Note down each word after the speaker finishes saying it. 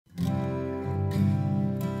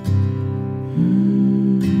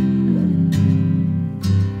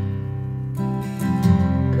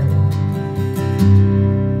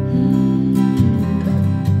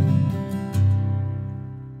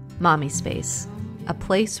Mommispace, a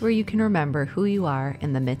place where you can remember who you are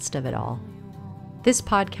in the midst of it all. This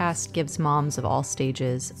podcast gives moms of all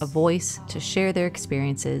stages a voice to share their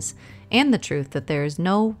experiences and the truth that there is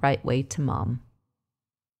no right way to mom.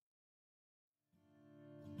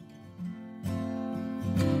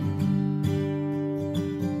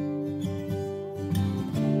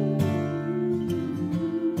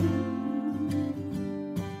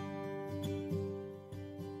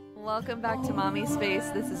 Welcome back to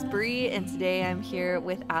Mommispace. This is Bree, and today I'm here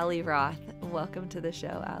with Aly Roth. Welcome to the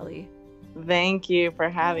show, Aly. Thank you for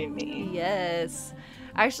having me. Yes.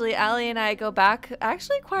 Actually, Aly and I go back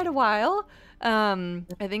quite a while. I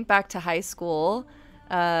think back to high school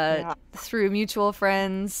through mutual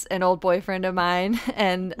friends, an old boyfriend of mine,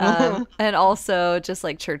 and also just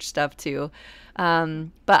like church stuff too.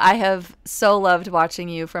 But I have so loved watching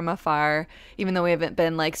you from afar, even though we haven't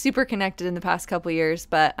been like super connected in the past couple years.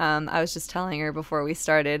 But I was just telling her before we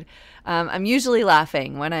started, I'm usually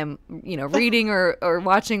laughing when I'm, reading or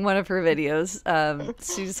watching one of her videos.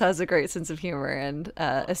 She just has a great sense of humor, and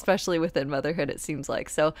especially within motherhood, it seems like.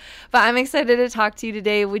 So, but I'm excited to talk to you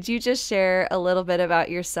today. Would you just share a little bit about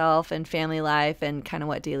yourself and family life and kind of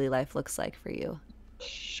what daily life looks like for you?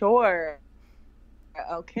 Sure.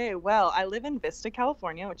 Okay, well, I live in Vista,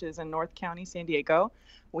 California, which is in North County, San Diego.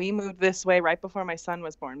 We moved this way right before my son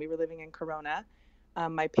was born. We were living in Corona.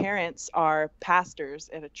 My parents are pastors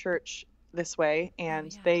at a church this way,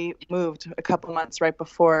 and they moved a couple months right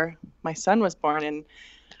before my son was born. And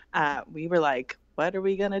we were like, what are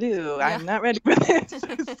we going to do? Yeah. I'm not ready for this.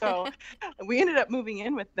 So we ended up moving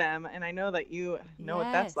in with them. And I know that you know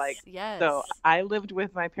what that's like. Yes. So I lived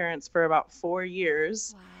with my parents for about 4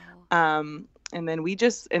 years. Wow. And then we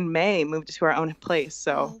just in May moved to our own place.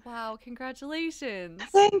 So wow, congratulations.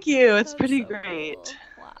 Thank you. It's pretty great.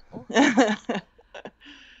 Cool. Wow. That's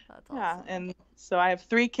awesome. Yeah, and so I have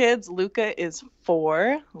 3 kids. Luca is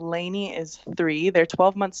 4, Lainey is 3. They're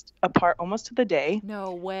 12 months apart almost to the day.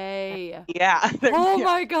 No way. Yeah. Oh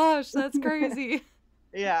my gosh, that's crazy.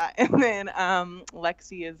 Yeah, and then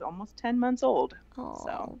Lexi is almost 10 months old. Oh,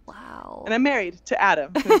 so. Wow. And I'm married to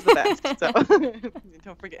Adam, who's the best. So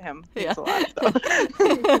don't forget him. He's a lot.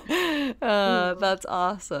 So. That's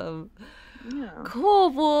awesome. Yeah. Cool.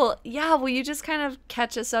 Well, will you just kind of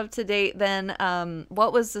catch us up to date then?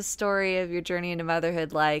 What was the story of your journey into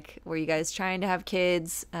motherhood like? Were you guys trying to have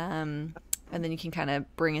kids? And then you can kind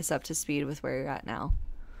of bring us up to speed with where you're at now.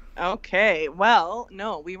 Okay. Well,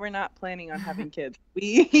 no, we were not planning on having kids.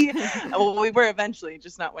 We were eventually,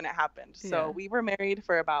 just not when it happened. So we were married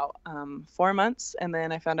for about 4 months, and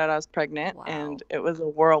then I found out I was pregnant. Wow. And it was a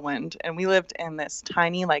whirlwind. And we lived in this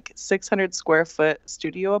tiny, like 600 square foot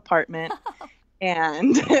studio apartment.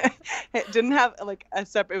 And it didn't have like a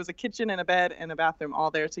separate, it was a kitchen and a bed and a bathroom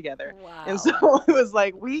all there together. Wow. And so it was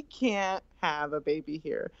like, we can't have a baby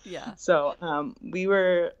here. Yeah. So we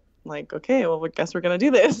were like, okay, well, I guess we're going to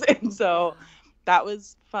do this. And so that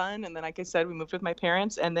was fun. And then, like I said, we moved with my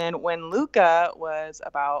parents. And then when Luca was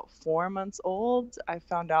about 4 months old, I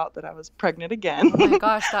found out that I was pregnant again. Oh my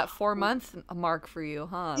gosh, that 4-month mark for you,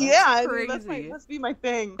 huh? That's yeah, crazy. I mean, that must be my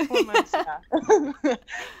thing. 4 months, yeah.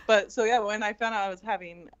 But so, yeah, when I found out I was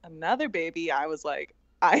having another baby, I was like,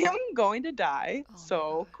 I am going to die. Oh,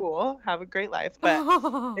 so cool. Have a great life. But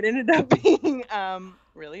it ended up being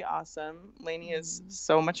really awesome. Lainey is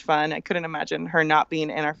so much fun. I couldn't imagine her not being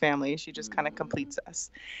in our family. She just kind of completes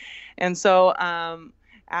us. And so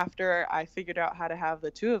after I figured out how to have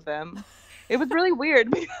the 2 of them, it was really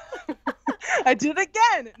weird. I did it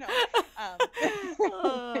again.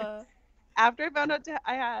 No. After I found out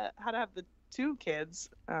how to have the 2 kids,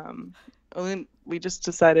 we just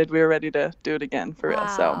decided we were ready to do it again for real.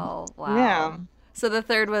 So yeah. So the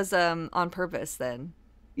 3rd was on purpose then.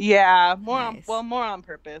 Yeah, Nice. more on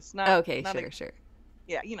purpose. Okay, not sure.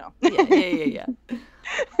 Yeah, you know. Yeah.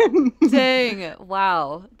 Dang,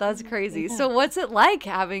 wow, that's crazy. So what's it like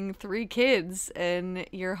having 3 kids in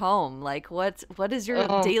your home? Like, what does your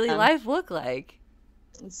daily life look like?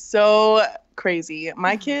 So crazy.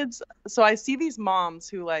 My kids, so I see these moms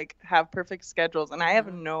who like have perfect schedules, and I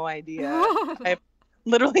have no idea.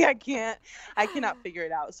 I cannot figure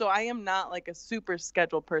it out. So I am not like a super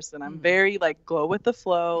scheduled person. I'm very like go with the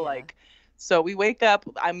flow. Like, so we wake up,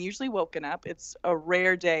 I'm usually woken up. It's a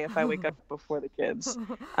rare day if I wake up before the kids.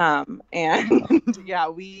 And yeah,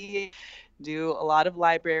 we do a lot of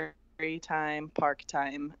library time, park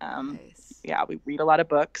time. Nice. Yeah, we read a lot of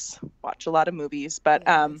books, watch a lot of movies, but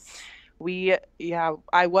I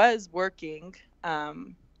was working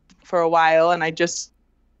for a while, and I just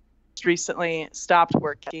recently stopped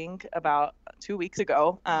working about 2 weeks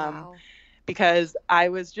ago because I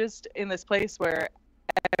was just in this place where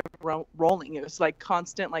rolling. It was like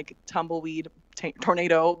constant, like tumbleweed,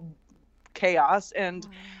 tornado chaos. And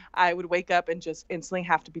I would wake up and just instantly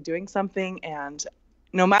have to be doing something. And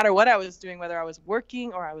no matter what I was doing, whether I was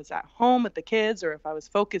working or I was at home with the kids or if I was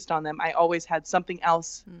focused on them, I always had something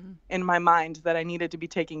else in my mind that I needed to be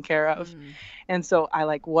taking care of. And so I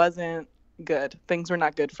like wasn't good. Things were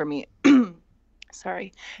not good for me.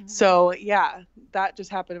 Sorry. So yeah, that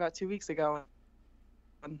just happened about 2 weeks ago.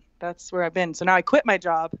 And that's where I've been. So now I quit my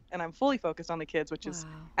job and I'm fully focused on the kids, which is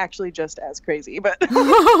actually just as crazy. But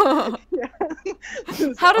yeah.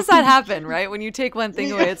 How does that happen, right? When you take one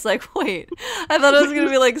thing away, it's like, wait, I thought it was going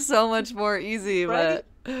to be like so much more easy, right?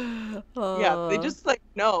 But yeah, they just like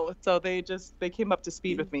no. So they came up to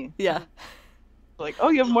speed with me. Yeah. Like, oh,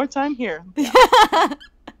 you have more time here. Yeah.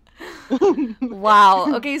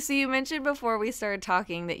 Wow. Okay, so you mentioned before we started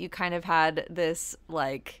talking that you kind of had this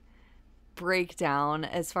like breakdown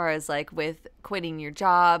as far as like with quitting your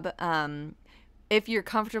job. If you're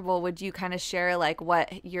comfortable, would you kind of share like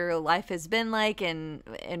what your life has been like and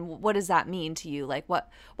what does that mean to you? Like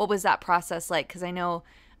what was that process like? Because I know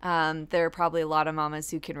there are probably a lot of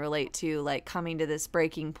mamas who can relate to like coming to this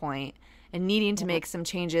breaking point and needing to make some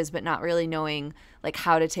changes, but not really knowing like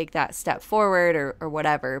how to take that step forward or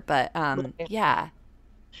whatever. But yeah.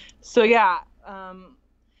 So yeah,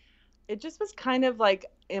 it just was kind of like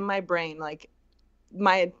in my brain, like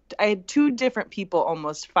I had two different people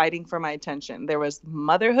almost fighting for my attention. There was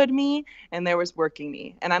motherhood me and there was working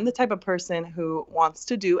me. And I'm the type of person who wants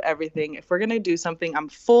to do everything. If we're going to do something, I'm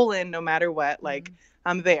full in no matter what. Like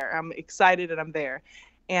I'm there. I'm excited and I'm there.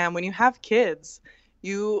 And when you have kids,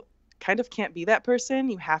 you kind of can't be that person.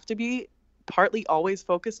 You have to be partly always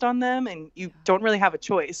focused on them and you don't really have a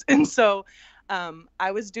choice. And so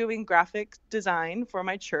I was doing graphic design for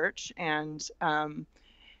my church and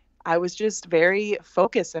I was just very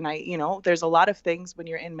focused. And there's a lot of things when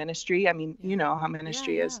you're in ministry. I mean, you know how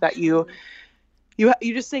ministry is that you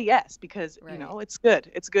just say yes because, it's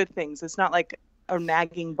good. It's good things. It's not like a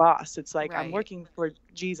nagging boss. It's like, I'm working for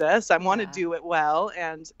Jesus. I want to do it well.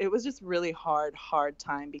 And it was just really hard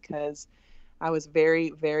time because I was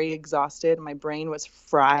very, very exhausted. My brain was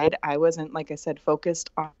fried. I wasn't, like I said,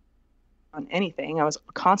 focused on anything. I was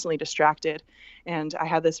constantly distracted. And I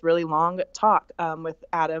had this really long talk with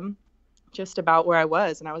Adam just about where I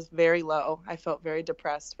was. And I was very low. I felt very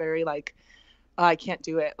depressed, very like, I can't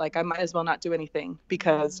do it. Like I might as well not do anything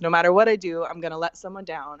because no matter what I do, I'm going to let someone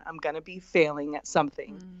down. I'm going to be failing at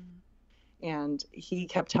something. And he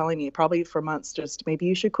kept telling me probably for months, just maybe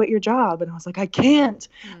you should quit your job. And I was like, I can't.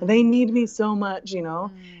 They need me so much, And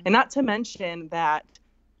not to mention that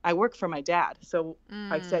I work for my dad. So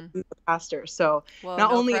I said he's a pastor. So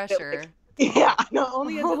not only is it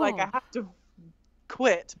like I have to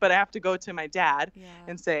quit, but I have to go to my dad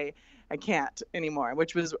and say, I can't anymore,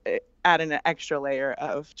 which was adding an extra layer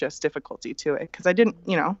of just difficulty to it. Because I didn't,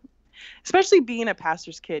 especially being a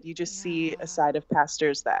pastor's kid, you just see a side of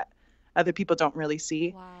pastors that other people don't really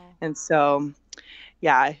see. And so,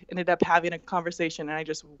 I ended up having a conversation and I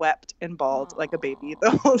just wept and bawled like a baby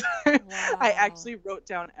the whole time. I actually wrote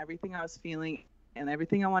down everything I was feeling and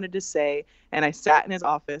everything I wanted to say. And I sat in his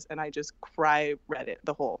office and I just read it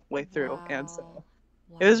the whole way through. And so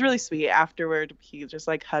it was really sweet. Afterward, he just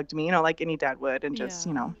like hugged me, like any dad would. And just,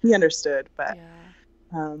 he understood. But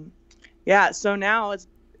so now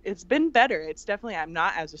it's been better. It's definitely, I'm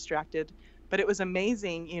not as distracted, but it was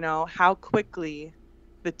amazing, how quickly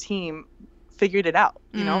the team figured it out.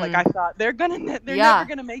 Like I thought they're never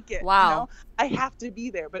gonna make it. Wow. I have to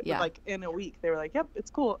be there. But like in a week, they were like, "Yep,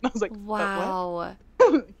 it's cool." And I was like, "Wow."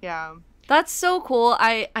 Yeah. That's so cool.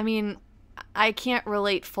 I mean, I can't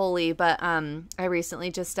relate fully, but I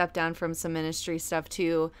recently just stepped down from some ministry stuff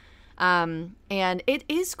too, and it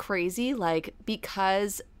is crazy. Like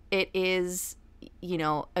because it is,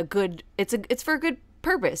 it's for a good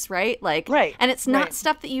purpose, right? Like, and it's not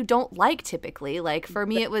stuff that you don't like typically. Like for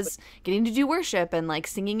me, it was getting to do worship and like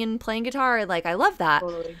singing and playing guitar. Like I love that.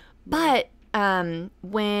 Totally. But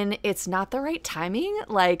when it's not the right timing,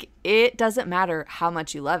 like it doesn't matter how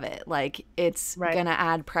much you love it. Like it's gonna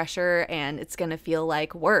add pressure and it's gonna feel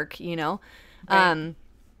like work, But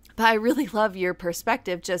I really love your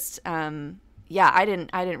perspective. Just I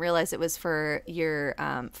didn't realize it was for your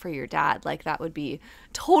dad. Like that would be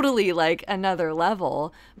totally like another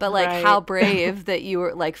level. But like how brave that you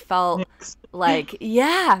were like felt like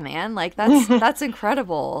man, like that's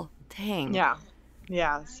incredible. Dang.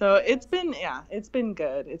 Yeah. So it's been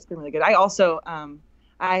good. It's been really good. I also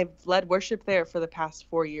I've led worship there for the past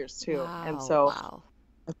 4 years too. Wow, and so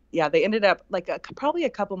yeah, they ended up like probably a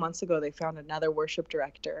couple months ago, they found another worship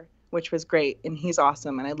director, which was great. And he's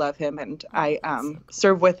awesome. And I love him. And I so cool.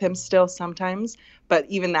 serve with him still sometimes. But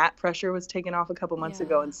even that pressure was taken off a couple months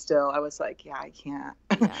ago. And still I was like, yeah, I can't.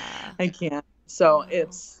 Yeah. I can't. So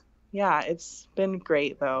it's been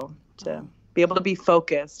great though to be able to be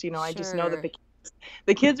focused. You know, I just know that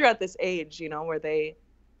the kids are at this age, you know, where they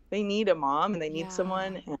need a mom and they need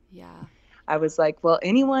someone. And I was like, well,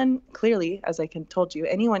 anyone, clearly, as I told you,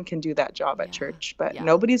 anyone can do that job at church, but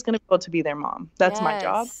nobody's going to be able to be their mom. That's my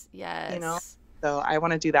job. Yes. You know, so I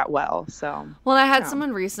want to do that well. So, well, I had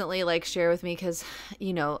someone recently like share with me, because,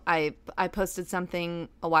 you know, I posted something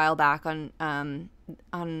a while back on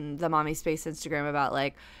the Mommispace Instagram about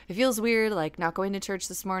like, it feels weird, like not going to church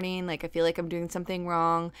this morning. Like, I feel like I'm doing something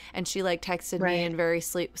wrong. And she like texted me and very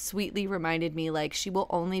sweetly reminded me, like, she will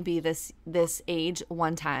only be this age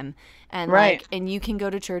one time. And like, and you can go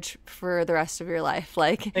to church for the rest of your life.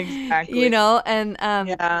 Like, exactly. You know, and,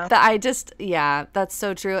 that's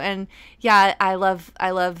so true. And I love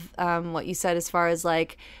what you said as far as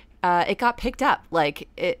like, it got picked up, like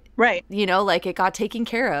it, you know, like it got taken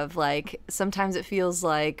care of. Like sometimes it feels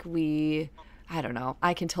like I don't know,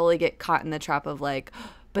 I can totally get caught in the trap of like,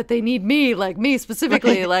 but they need me, like me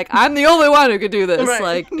specifically, like I'm the only one who could do this.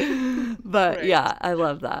 Like, but yeah, I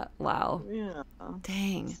love that. Wow. Yeah.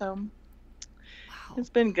 Dang. So it's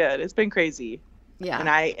been good. It's been crazy. Yeah.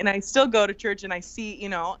 And I still go to church and I see, you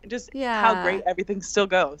know, just how great everything still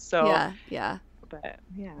goes. So yeah. But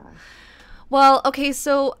yeah. Well, okay,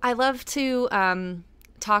 so I love to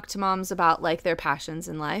talk to moms about like their passions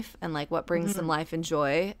in life and like what brings them life and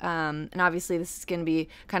joy. And obviously this is going to be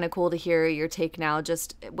kind of cool to hear your take now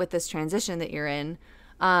just with this transition that you're in.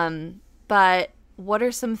 But what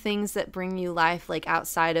are some things that bring you life like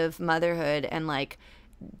outside of motherhood, and like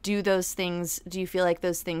do you feel like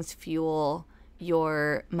those things fuel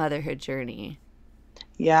your motherhood journey?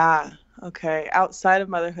 Yeah. Okay. Outside of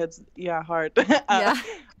motherhood's hard.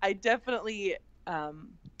 I definitely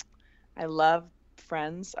I love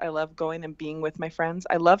friends. I love going and being with my friends.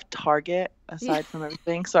 I love Target aside from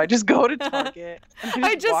everything. So I just go to Target.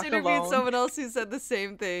 I just interviewed someone else who said the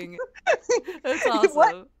same thing. That's awesome.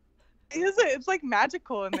 What is it? It's like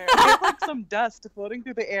magical in there. I have like some dust floating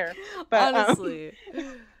through the air. But honestly.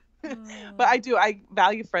 But I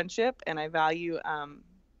value friendship, and I value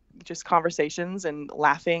just conversations and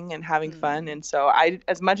laughing and having fun. And so I,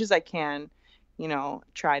 as much as I can, you know,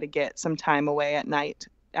 try to get some time away at night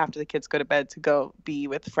after the kids go to bed to go be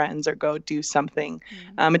with friends or go do something.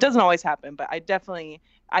 It doesn't always happen, but I definitely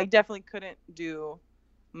couldn't do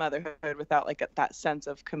motherhood without like that sense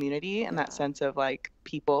of community and that sense of like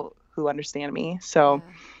people who understand me. So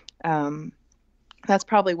that's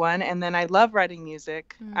probably one. And then I love writing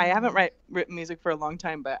music. I haven't written music for a long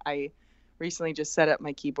time, but I recently just set up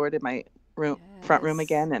my keyboard in my front room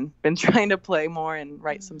again and been trying to play more and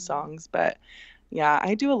write some songs. But yeah,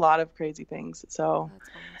 I do a lot of crazy things. So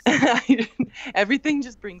awesome. Everything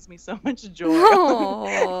just brings me so much joy.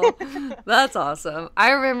 Oh, that's awesome. I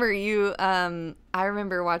remember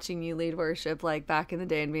watching you lead worship like back in the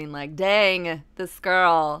day and being like, dang, this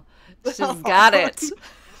girl, she's got it.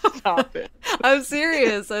 Stop it. I'm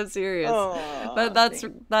serious. Oh, but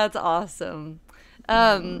that's awesome.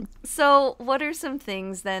 So what are some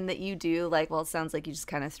things then that you do, like, well, it sounds like you just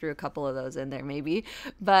kind of threw a couple of those in there maybe,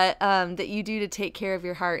 but that you do to take care of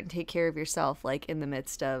your heart and take care of yourself, like in the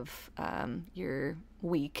midst of your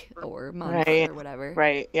week or month or whatever?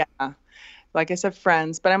 Right. Yeah. Like I said,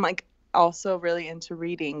 friends, but I'm like also really into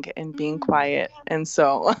reading and being quiet. And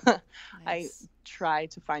so I try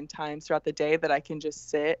to find times throughout the day that I can just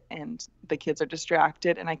sit and the kids are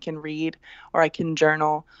distracted and I can read or I can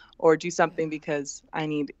journal or do something because I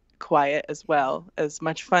need quiet as well, as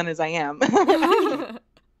much fun as I am.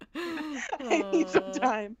 I need some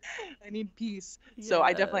time. I need peace. Yes. So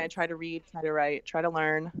I try to read, try to write, try to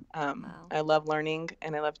learn. I love learning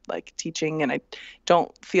and I love like teaching, and I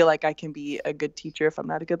don't feel like I can be a good teacher if I'm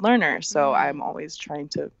not a good learner. So I'm always trying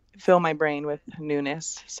to fill my brain with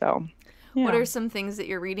newness. So yeah. What are some things that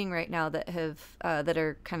you're reading right now that that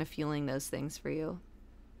are kind of fueling those things for you?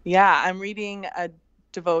 Yeah, I'm reading a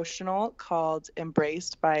devotional called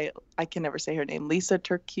Embraced by, I can never say her name, Lisa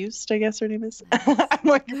Turkust, I guess her name is. I'm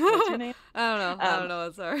like, what's her name? I don't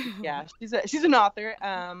know. Sorry. Yeah, she's an author.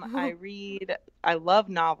 I love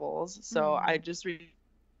novels, so I just read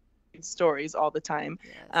stories all the time.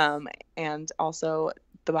 Yes. And also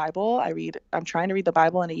the Bible. I'm trying to read the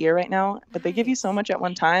Bible in a year right now, but they give you so much at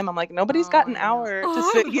one time. I'm like, nobody's got an hour to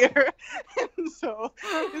sit here. And so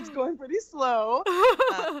it's going pretty slow.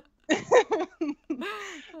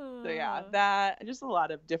 So yeah, that, just a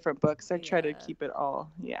lot of different books. I try to Yeah. keep it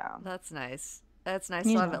all. Yeah. That's nice. That's nice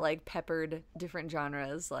to have Yeah. it like peppered different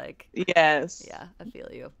genres. Like, Yes. yeah, I feel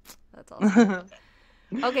you. That's awesome.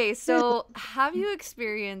 Okay, so have you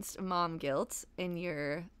experienced mom guilt in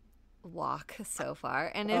your walk so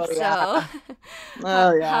far? And if Oh so, yeah. Oh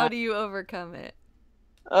how yeah. do you overcome it?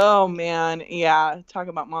 Oh man. Yeah. Talk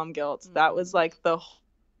about mom guilt. That was like the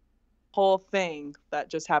whole thing that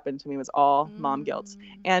just happened to me was all mom guilt.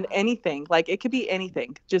 And Wow. anything, like it could be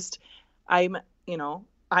anything. Just I'm,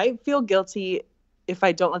 I feel guilty if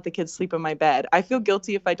I don't let the kids sleep in my bed. I feel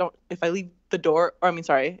guilty if I leave the door, or I mean,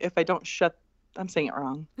 sorry, if I don't shut, I'm saying it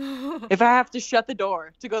wrong. If I have to shut the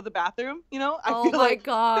door to go to the bathroom, I Oh feel my like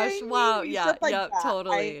gosh. they need Wow. me, Yeah. stuff like Yep. that.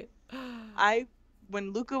 Totally. I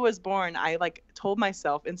when Luca was born, I like told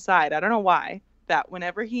myself inside, I don't know why, that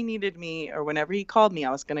whenever he needed me or whenever he called me,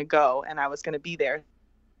 I was gonna go and I was gonna be there.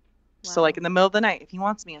 So like Wow. in the middle of the night, if he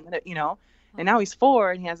wants me, I'm gonna, and now he's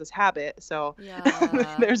 4 and he has this habit. So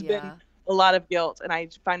Yeah. there's been Yeah. a lot of guilt, and I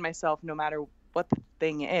find myself, no matter what the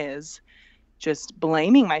thing is, just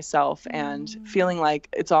blaming myself and feeling like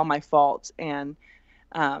it's all my fault. And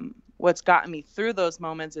what's gotten me through those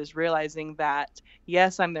moments is realizing that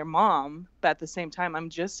yes, I'm their mom, but at the same time, I'm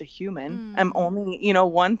just a human. I'm only,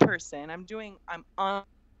 one person. I'm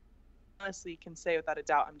honestly can say without a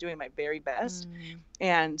doubt, I'm doing my very best.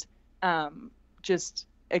 And just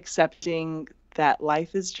accepting that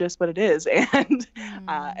life is just what it is. And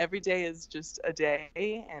every day is just a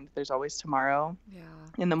day, and there's always tomorrow. Yeah.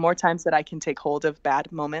 And the more times that I can take hold of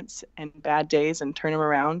bad moments and bad days and turn them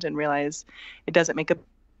around and realize it doesn't make a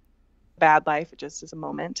bad life, it just is a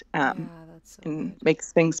moment, Yeah, that's so and good.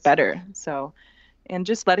 makes things better. So, and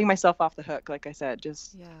just letting myself off the hook, like I said,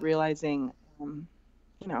 just realizing, I'm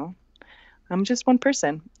just one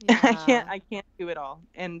person. Yeah. I can't do it all.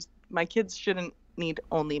 And my kids shouldn't need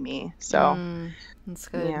only me. So that's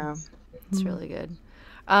good. yeah. It's really good.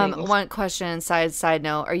 Thanks. One question, side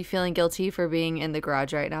note, are you feeling guilty for being in the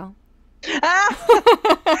garage right now?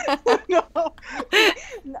 No.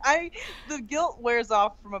 The guilt wears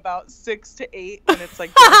off from about 6 to 8 when it's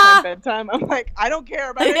like bedtime. I'm like, I don't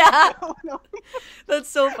care about it. Yeah. No. That's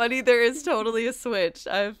so funny. There is totally a switch.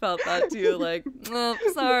 I've felt that too. Like, oh,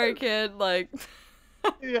 sorry, kid. Like,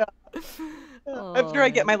 yeah. After I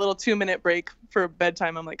get my little 2-minute break for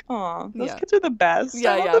bedtime, I'm like, oh, those kids are the best.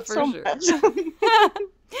 Yeah, for so sure. Much.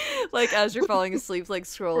 Like as you're falling asleep, like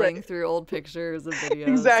scrolling through old pictures and videos.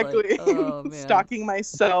 Exactly. Like, oh, man. Stalking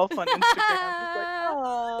myself on Instagram. Just like,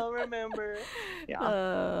 oh, remember.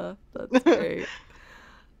 Yeah. That's great.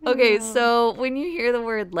 Okay, so when you hear the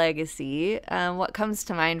word legacy, what comes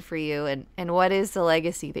to mind for you, and what is the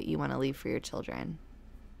legacy that you want to leave for your children?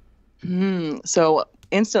 So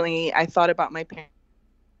instantly I thought about my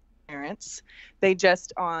parents. They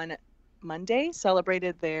just on Monday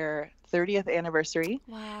celebrated their 30th anniversary.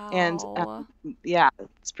 Wow. And yeah,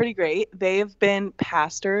 it's pretty great. They've been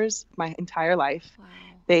pastors my entire life. Wow.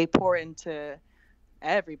 They pour into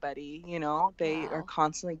everybody, they are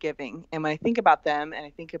constantly giving. And when I think about them and I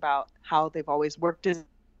think about how they've always worked as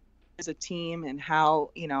a team and how,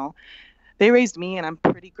 they raised me and I'm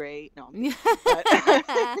pretty great. No, but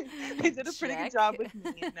they did a pretty good job with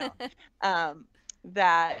me. No,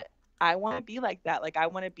 that I want to be like that. Like I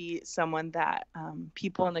want to be someone that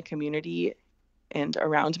people in the community and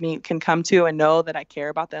around me can come to and know that I care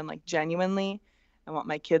about them, like genuinely. I want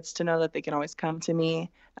my kids to know that they can always come to me.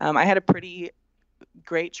 I had a pretty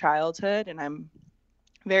great childhood, and I'm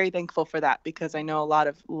very thankful for that because I know a lot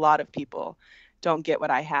of people don't get what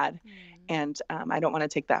I had. And I don't want to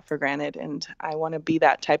take that for granted. And I want to be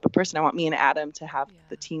that type of person. I want me and Adam to have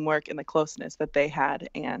the teamwork and the closeness that they had.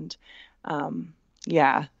 And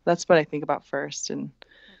that's what I think about first. And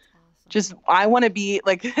just, I want to be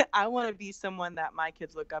like, I want to be someone that my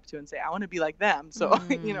kids look up to and say, I want to be like them. So,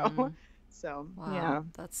 so wow, yeah.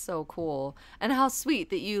 That's so cool. And how sweet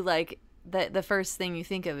that you like that the first thing you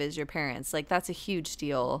think of is your parents. Like that's a huge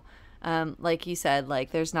deal. Like you said,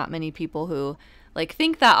 like there's not many people who like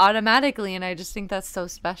think that automatically, and I just think that's so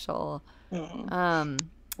special.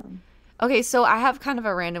 Okay, so I have kind of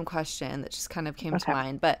a random question that just kind of came to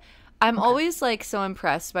mind, but I'm always like so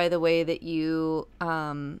impressed by the way that you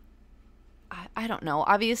I don't know,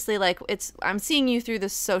 obviously like I'm seeing you through the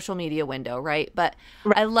social media window, right? But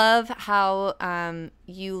I love how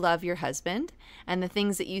you love your husband and the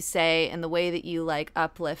things that you say and the way that you like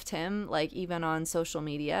uplift him, like even on social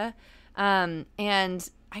media. And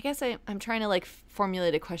I guess I'm trying to like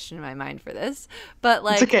formulate a question in my mind for this, but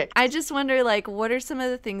like I just wonder like what are some of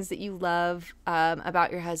the things that you love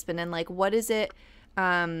about your husband, and like what is it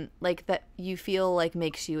like that you feel like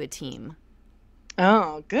makes you a team?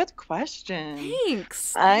 Oh, good question.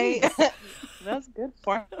 Thanks. I Thanks. That's good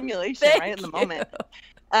formulation right in Thank the you. moment.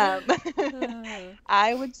 Um, Uh,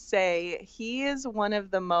 I would say he is one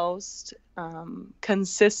of the most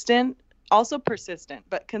consistent, also persistent,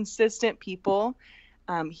 but consistent people.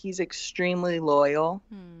 He's extremely loyal,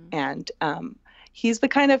 hmm. and he's the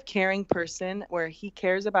kind of caring person where he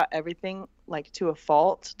cares about everything like to a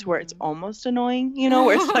fault, to where it's Hmm. almost annoying, you know,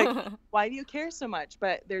 where it's like, why do you care so much?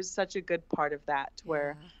 But there's such a good part of that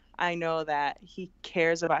where Yeah. I know that he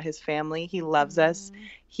cares about his family. He loves us. Hmm.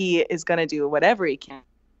 He is going to do whatever he can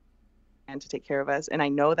to take care of us. And I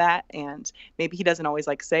know that. And maybe he doesn't always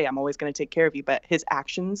like say, I'm always going to take care of you, but his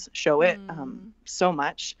actions show it Hmm. so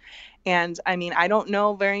much. And I mean, I don't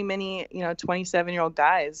know very many, 27-year-old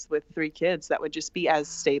guys with 3 kids that would just be as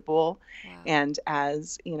stable Wow. and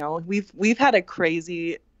as, we've had a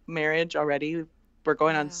crazy marriage already. We're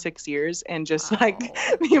going on Yeah. 6 years, and just like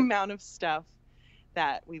Wow. the amount of stuff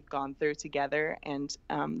that we've gone through together, and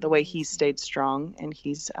the way he's Amazing. stayed strong, and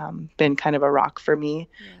he's been kind of a rock for me,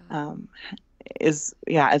 Yeah. um, is,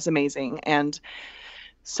 yeah, it's amazing. And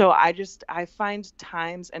so I find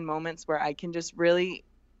times and moments where I can just really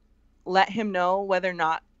let him know, whether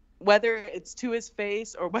it's to his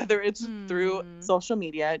face or whether it's through Hmm. social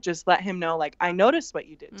media, just let him know, like, I noticed what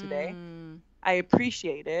you did today. Hmm. I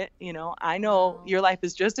appreciate it. I know Wow. your life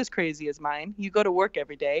is just as crazy as mine. You go to work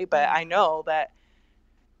every day, but Yeah. I know that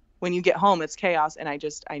when you get home, it's chaos. And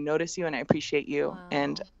I notice you and I appreciate you.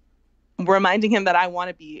 And Wow. reminding him that I want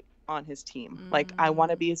to be on his team. Like, I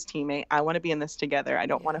want to Mm. be his teammate. I want to be in this together. I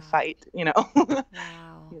don't want to Yeah. fight.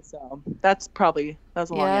 Wow. So that's a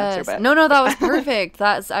long answer, Yes. but No, no, that was perfect.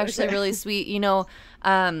 That's actually okay. really sweet.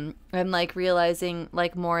 I'm like realizing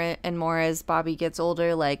like more and more as Bobby gets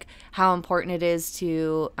older, like how important it is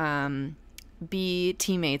to be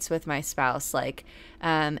teammates with my spouse. Like,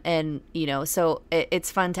 and so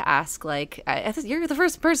it's fun to ask. Like, you're the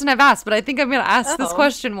first person I've asked, but I think I'm gonna ask this Oh,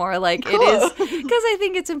 question more. Like, it cool. is because I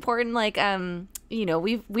think it's important. Like,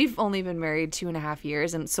 we've only been married 2.5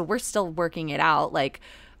 years, and so we're still working it out. Like,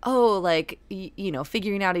 like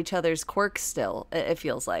figuring out each other's quirks still, it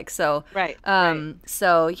feels like. So Right, right.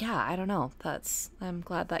 so yeah, I don't know, I'm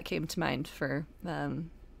glad that came to mind for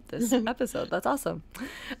this episode. That's awesome.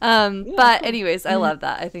 Yeah, But cool. anyways, I love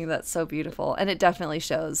that. I think that's so beautiful, and it definitely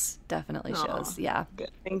shows. Oh, Yeah.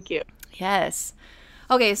 good. Thank you. Yes.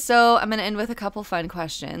 Okay, so I'm gonna end with a couple fun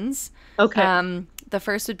questions. Okay. The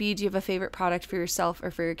first would be, do you have a favorite product for yourself or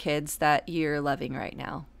for your kids that you're loving right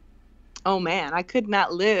now? Oh man, I could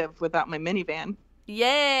not live without my minivan.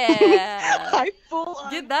 Yeah. I full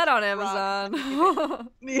Get on that on rock my Amazon.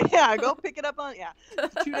 minivan. Yeah, go pick it up on, yeah,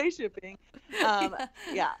 2-day shipping. Yeah.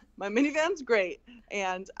 Yeah, my minivan's great,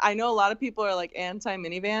 and I know a lot of people are like anti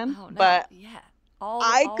minivan, Oh no. but Yeah. All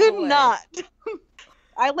I all could the way. not.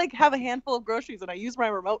 I like have a handful of groceries and I use my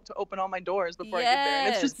remote to open all my doors before I get there, and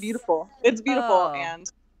it's just Yes. beautiful. It's beautiful. Oh. And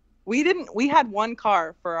we had one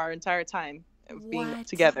car for our entire time of being What?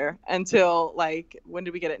 together until, like, when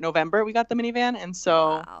did we get it? November we got the minivan, and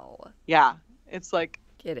so Wow. yeah, it's like,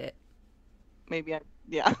 Get it. maybe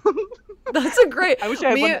yeah. That's a great I wish I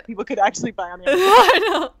had one me that people could actually buy on Amazon. I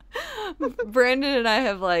know. Brandon and I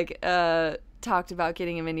have like talked about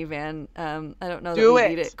getting a minivan. I don't know that Do we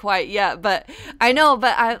need it. it quite yet, but I know.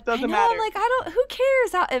 But I Doesn't know. matter. Like, I don't. Who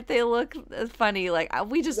cares how if they look funny? Like,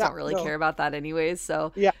 we just Yeah, don't really no. care about that anyways.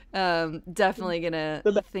 So, Yeah, definitely gonna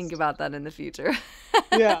the think best. about that in the future.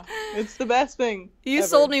 Yeah, it's the best thing You ever.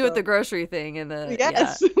 sold me with So the grocery thing and the yeah.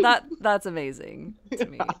 yes. That's amazing to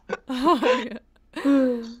me. Yeah.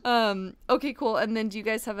 Okay, cool. And then do you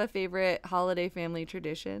guys have a favorite holiday family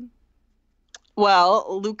tradition?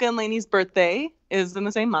 Well, Luca and Lainey's birthday is in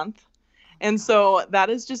the same month. Oh my And gosh. so that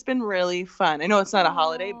has just been really fun. I know it's not a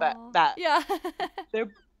holiday, but Oh. that Yeah. they're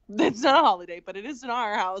it's not a holiday, but it is in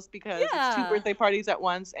our house because it's 2 Yeah. birthday parties at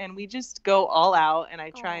once, and we just go all out, and I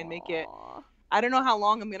try and make it. Aw. I don't know how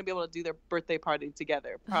long I'm going to be able to do their birthday party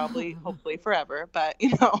together. Probably, hopefully forever, but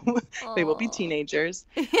they will be Aw. teenagers.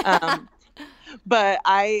 Yeah. Um, but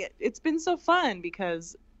it's been so fun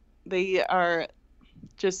because they are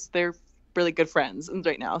they're really good friends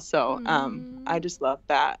right now. So I Mm. just love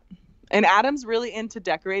that. And Adam's really into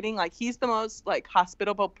decorating. Like, he's the most like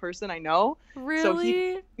hospitable person I know. So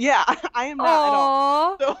Really? yeah, I am not at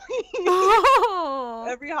all. Aw. So Oh.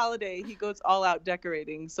 every holiday he goes all out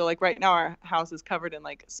decorating. So like right now our house is covered in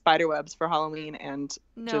like spider webs for Halloween, and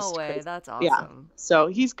No just way. crazy. That's Yeah. awesome. So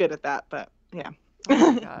he's good at that, but yeah.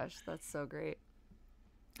 Oh my gosh, that's so great.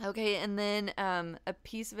 Okay, and then a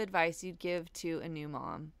piece of advice you'd give to a new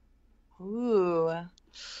mom. Ooh.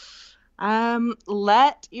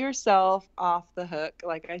 Let yourself off the hook.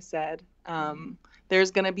 Like I said,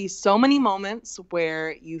 there's going to be so many moments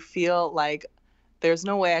where you feel like there's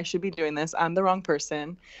no way I should be doing this. I'm the wrong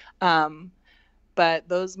person. But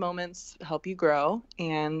those moments help you grow,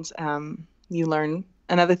 and you learn.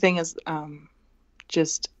 Another thing is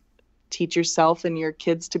just teach yourself and your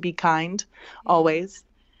kids to be kind always.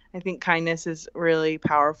 I think kindness is really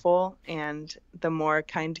powerful, and the more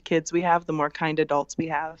kind kids we have, the more kind adults we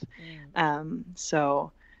have.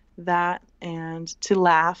 So that, and to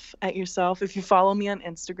laugh at yourself. If you follow me on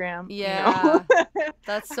Instagram,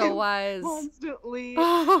 that's so wise. Constantly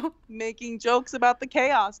making jokes about the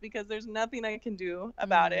chaos because there's nothing I can do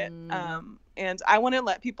about it. And I want to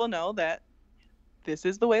let people know that this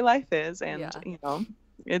is the way life is, and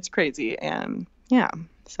it's crazy. And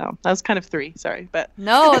so that was kind of 3, sorry, but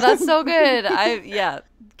no, that's so good.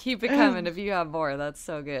 Keep it coming if you have more. That's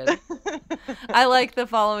so good. I like the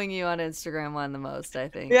following you on Instagram one the most, I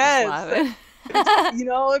think. Yes.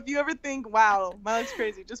 If you ever think, wow, my life's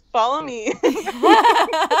crazy, just follow me.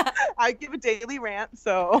 I give a daily rant,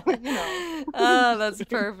 so Oh, that's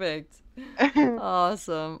perfect.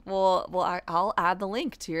 Awesome. Well, I'll add the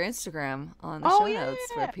link to your Instagram on the show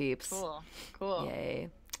notes for peeps. Cool. Yay.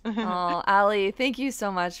 Oh, Aly, thank you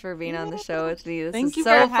so much for being on the show with me. This was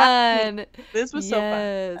so fun. This was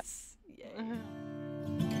so fun.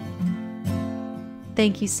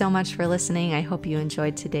 Thank you so much for listening. I hope you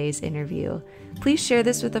enjoyed today's interview. Please share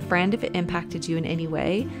this with a friend if it impacted you in any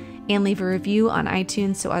way, and leave a review on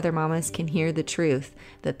iTunes so other mamas can hear the truth,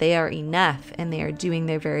 that they are enough and they are doing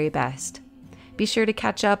their very best. Be sure to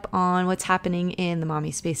catch up on what's happening in the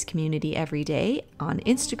Mommispace community every day on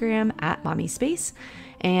Instagram at Mommispace.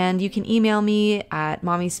 And you can email me at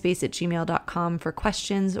mommispace@gmail.com for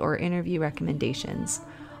questions or interview recommendations.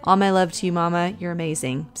 All my love to you, Mama. You're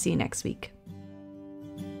amazing. See you next week.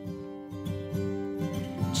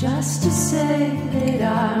 Just to say that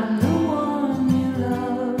I'm the one you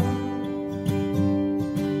love.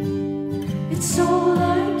 It's so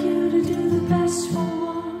like you to do the best for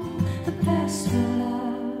one, the best for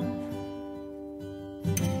love.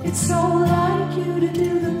 It's so like you to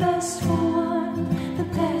do the best for one, the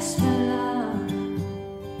best for love.